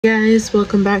Guys,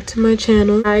 welcome back to my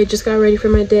channel. I just got ready for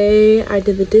my day. I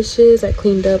did the dishes, I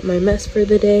cleaned up my mess for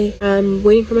the day. I'm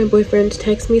waiting for my boyfriend to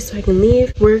text me so I can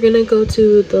leave. We're gonna go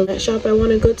to the shop I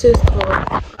want to go to. It's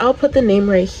called, I'll put the name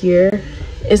right here.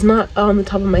 It's not on the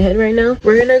top of my head right now.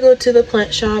 We're gonna go to the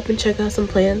plant shop and check out some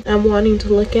plants I'm wanting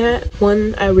to look at.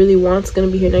 One I really want is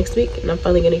gonna be here next week and I'm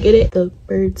finally gonna get it. The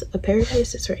Birds of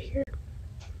Paradise is right here.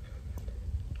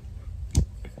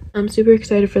 I'm super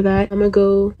excited for that. I'm gonna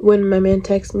go when my man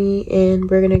texts me and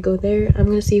we're gonna go there. I'm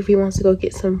gonna see if he wants to go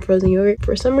get some frozen yogurt.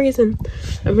 For some reason,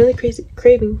 I'm really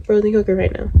craving frozen yogurt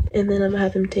right now. And then I'm gonna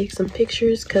have him take some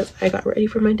pictures because I got ready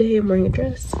for my day. I'm wearing a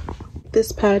dress.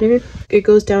 This pattern, it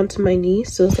goes down to my knee,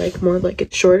 so it's like more like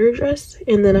a shorter dress.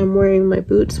 And then I'm wearing my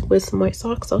boots with some white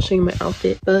socks. I'll show you my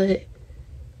outfit. But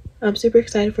I'm super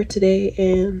excited for today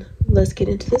and let's get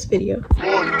into this video.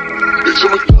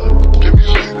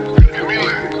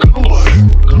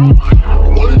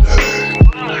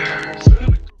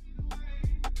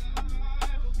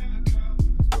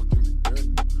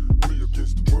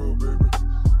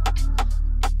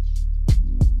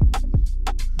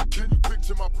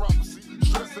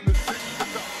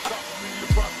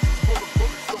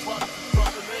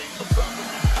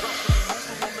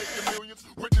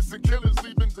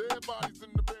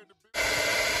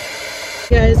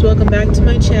 Guys, welcome back to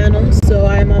my channel. So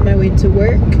I'm on my way to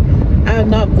work. I have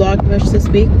not vlogged much this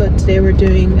week, but today we're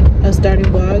doing a starting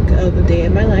vlog of the day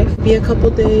in my life. Be a couple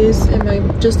days,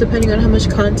 and just depending on how much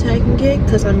content I can get,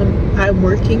 because I'm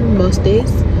working most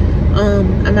days.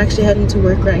 I'm actually heading to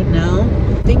work right now.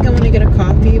 I think I want to get a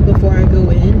coffee before I go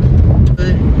in, but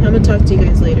I'm gonna talk to you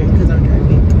guys later because I'm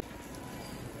driving.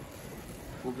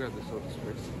 We'll grab the sodas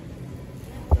first.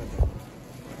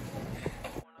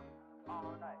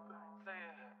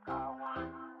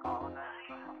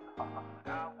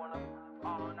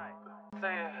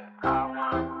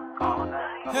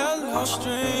 Hello,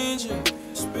 stranger.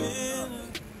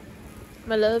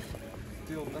 My love.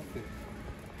 Still nothing.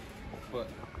 What?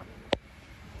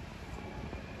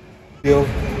 Still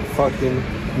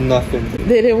fucking nothing.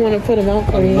 They didn't want to put them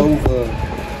out for you. Nova.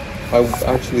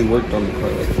 I actually worked on the car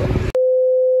like that.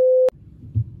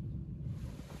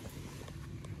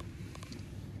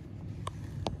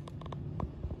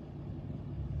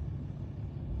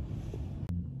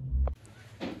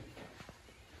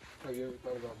 Have you ever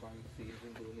thought about buying seeds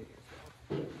and doing it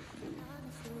yourself?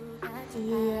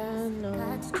 Yeah, no.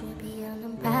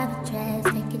 Private jets,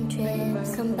 taking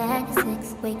trips. Come back at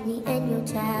 6, wake me and your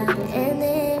child. And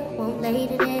then won't lay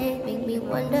today. Make me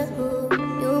wonder who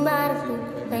you might have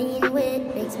been playing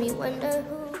with. Makes me wonder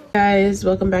who. Guys,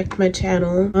 welcome back to my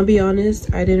channel. I'll be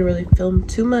honest, I didn't really film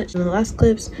too much in the last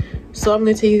clips, so I'm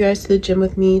gonna take you guys to the gym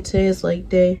with me. Today is leg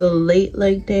day, the late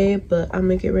leg day, but I'm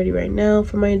gonna get ready right now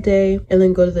for my day and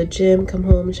then go to the gym, come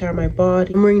home, shower my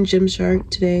body. I'm wearing Gymshark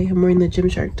today. I'm wearing the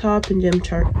Gymshark top and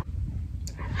Gymshark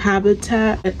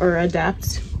Habitat or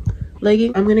Adapt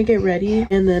legging. I'm gonna get ready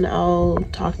and then I'll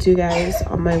talk to you guys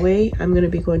on my way. I'm gonna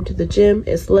be going to the gym.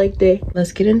 It's leg day.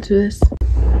 Let's get into this.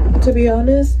 To be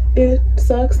honest, it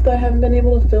sucks that I haven't been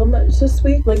able to film much this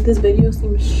week. Like, this video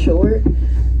seems short.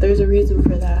 There's a reason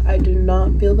for that. I do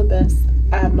not feel the best.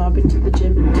 I have not been to the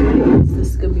gym in 2 days. This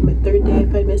is gonna be my 3rd day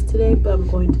if I miss today, but I'm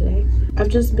going today. I've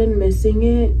just been missing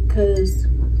it because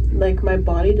like my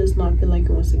body does not feel like it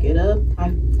wants to get up.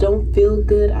 I don't feel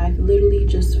good. I literally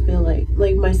just feel like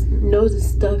my nose is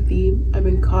stuffy. I've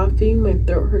been coughing. My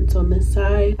throat hurts on this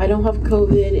side. I don't have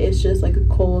COVID. It's just like a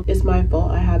cold. It's my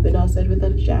fault. I have been outside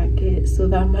without a jacket, so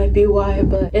that might be why,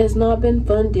 but it's not been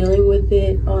fun dealing with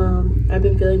it. I've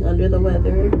been feeling under the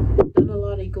weather. Done a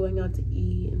lot of going out to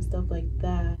eat and stuff like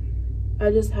that. I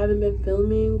just haven't been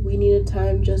filming. We needed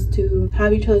time just to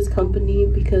have each other's company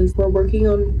because we're working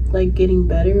on like getting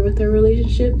better with our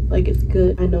relationship. Like, it's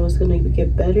good. I know it's gonna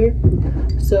get better.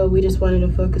 So we just wanted to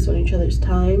focus on each other's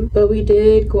time. But we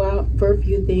did go out for a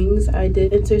few things. I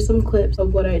did insert some clips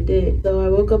of what I did. So I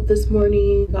woke up this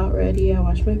morning, got ready, I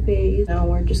washed my face. Now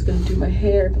we're just gonna do my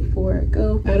hair before I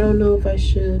go. I don't know if I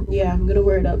should. Yeah, I'm gonna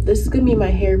wear it up. This is gonna be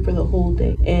my hair for the whole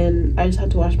day. And I just have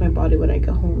to wash my body when I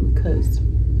go home because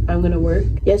I'm gonna work.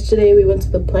 Yesterday we went to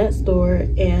the plant store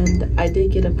and I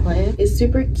did get a plant. It's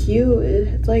super cute.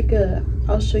 It's like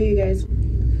I'll show you guys.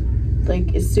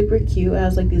 Like, it's super cute. It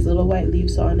has like these little white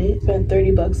leaves on it. Spent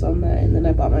 30 bucks on that, and then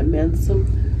I bought my man some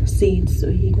seeds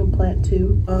so he can plant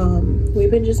too.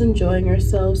 We've been just enjoying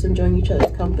ourselves, enjoying each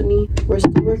other's company. We're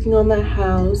still working on that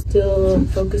house, still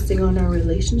focusing on our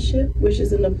relationship, which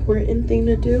is an important thing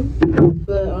to do.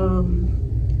 But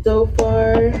so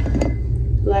far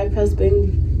life has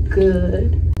been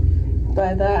good.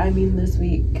 By that I mean this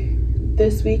week.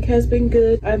 This week has been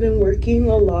good. I've been working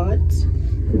a lot.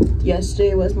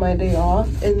 yesterday was my day off,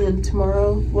 and then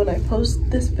tomorrow when I post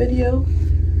this video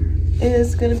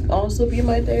is gonna also be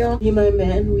my day off. Me and my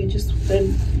man, we just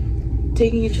been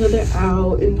taking each other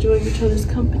out, enjoying each other's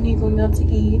company, going out to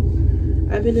eat.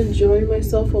 I've been enjoying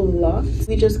myself a lot.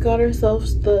 We just got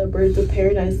ourselves the Birds of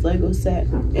Paradise Lego set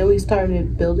and we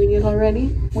started building it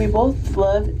already. We both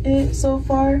love it so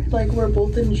far. Like, we're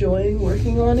both enjoying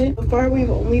working on it. So far we've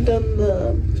only done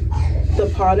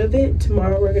the part of it.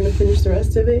 Tomorrow we're gonna finish the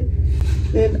rest of it.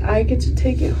 Then I get to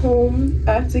take it home.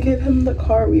 I have to give him the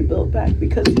car we built back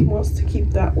because he wants to keep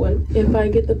that one. If I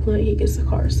get the plane, he gets the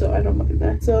car, so I don't mind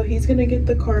that. So he's gonna get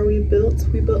the car we built.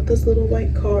 We built this little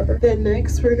white car. Then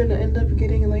next, we're gonna end up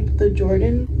getting like the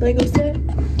Jordan Lego set.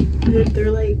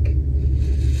 They're like,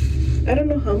 I don't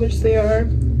know how much they are,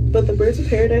 but the Birds of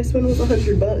Paradise one was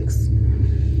 $100.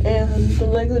 And the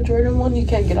Lego Jordan one, you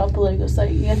can't get off the Lego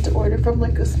site. You have to order from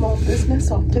like a small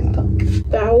business off TikTok.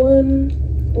 That one,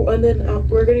 and then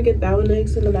we're gonna get that one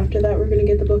next, and then after that we're gonna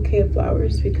get the bouquet of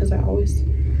flowers because I always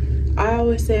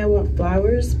say I want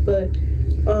flowers, but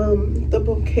the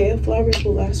bouquet of flowers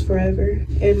will last forever,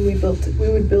 and we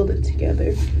would build it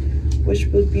together, which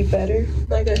would be better.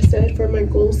 Like I said, for my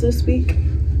goals this week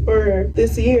or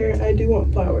this year, I do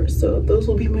want flowers, so those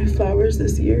will be my flowers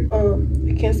this year.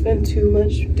 I can't spend too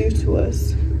much due to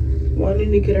us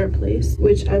wanting to get our place,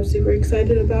 which I'm super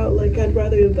excited about. Like, I'd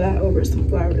rather that over some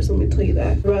flowers, let me tell you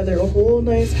that. I'd rather a whole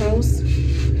nice house,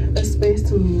 a space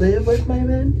to live with my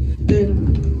man,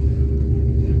 than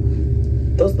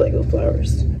those Lego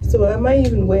flowers. So I might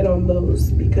even wait on those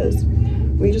because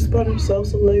we just bought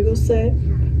ourselves a Lego set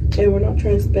and we're not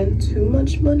trying to spend too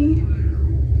much money.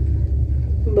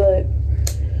 But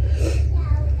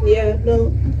yeah,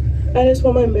 no, I just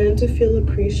want my man to feel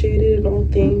appreciated in all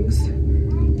things.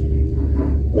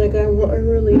 Like, I want our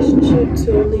relationship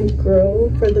to only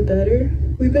grow for the better.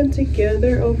 We've been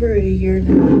together over a year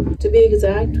now. To be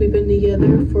exact, we've been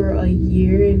together for a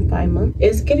year and 5 months.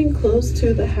 It's getting close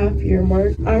to the half-year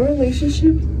mark. Our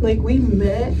relationship, like, we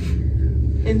met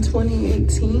in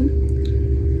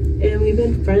 2018 and we've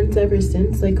been friends ever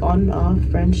since, like on and off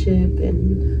friendship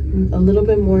and a little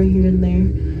bit more here and there.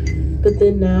 But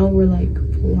then now we're like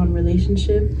full-on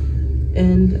relationship.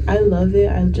 And I love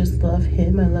it. I just love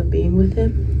him. I love being with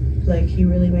him. Like, he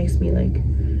really makes me like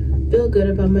feel good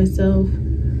about myself.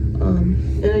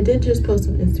 And I did just post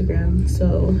on Instagram,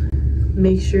 so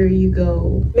make sure you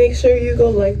go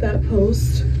like that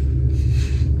post.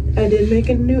 I did make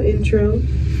a new intro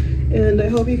and I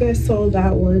hope you guys saw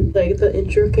that one. Like, the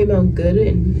intro came out good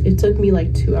and it took me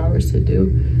like 2 hours to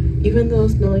do, even though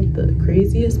it's not like the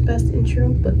craziest best intro,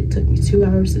 but it took me 2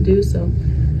 hours to do. So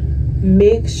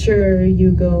make sure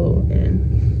you go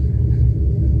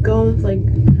and go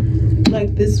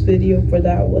like this video for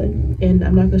that one. And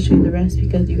I'm not gonna show you the rest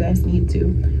because you guys need to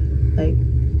like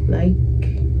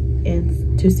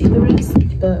and to see the rest,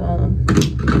 but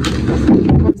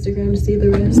Instagram to see the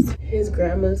rest. His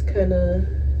grandma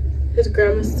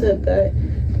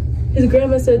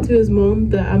said to his mom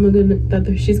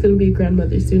that she's gonna be a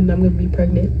grandmother soon and I'm gonna be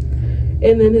pregnant.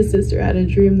 And then his sister had a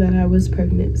dream that I was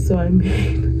pregnant. So I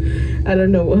mean, I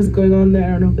don't know what's going on there.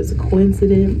 I don't know if it's a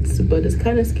coincidence, but it's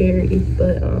kind of scary.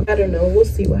 But I don't know. We'll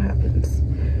see what happens.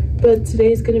 But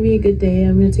today's going to be a good day.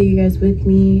 I'm going to take you guys with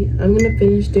me. I'm going to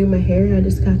finish doing my hair. I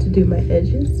just got to do my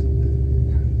edges.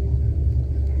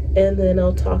 And then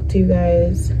I'll talk to you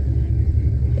guys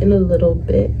in a little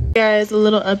bit. Guys, a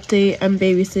little update. I'm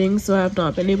babysitting, so I have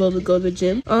not been able to go to the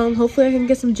gym. Hopefully I can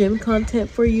get some gym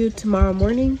content for you tomorrow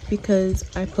morning because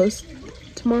I post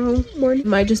tomorrow morning.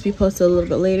 Might just be posted a little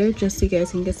bit later just so you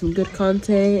guys can get some good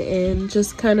content and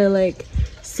just kind of like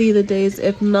see the days.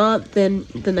 If not, then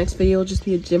the next video will just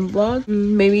be a gym vlog.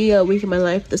 Maybe a week in my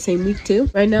life the same week too.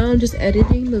 Right now I'm just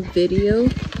editing the video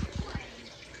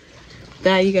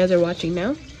that you guys are watching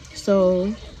now.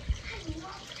 So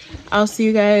I'll see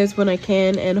you guys when I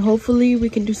can, and hopefully we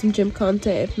can do some gym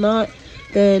content. If not,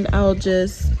 then I'll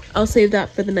save that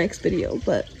for the next video.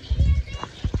 But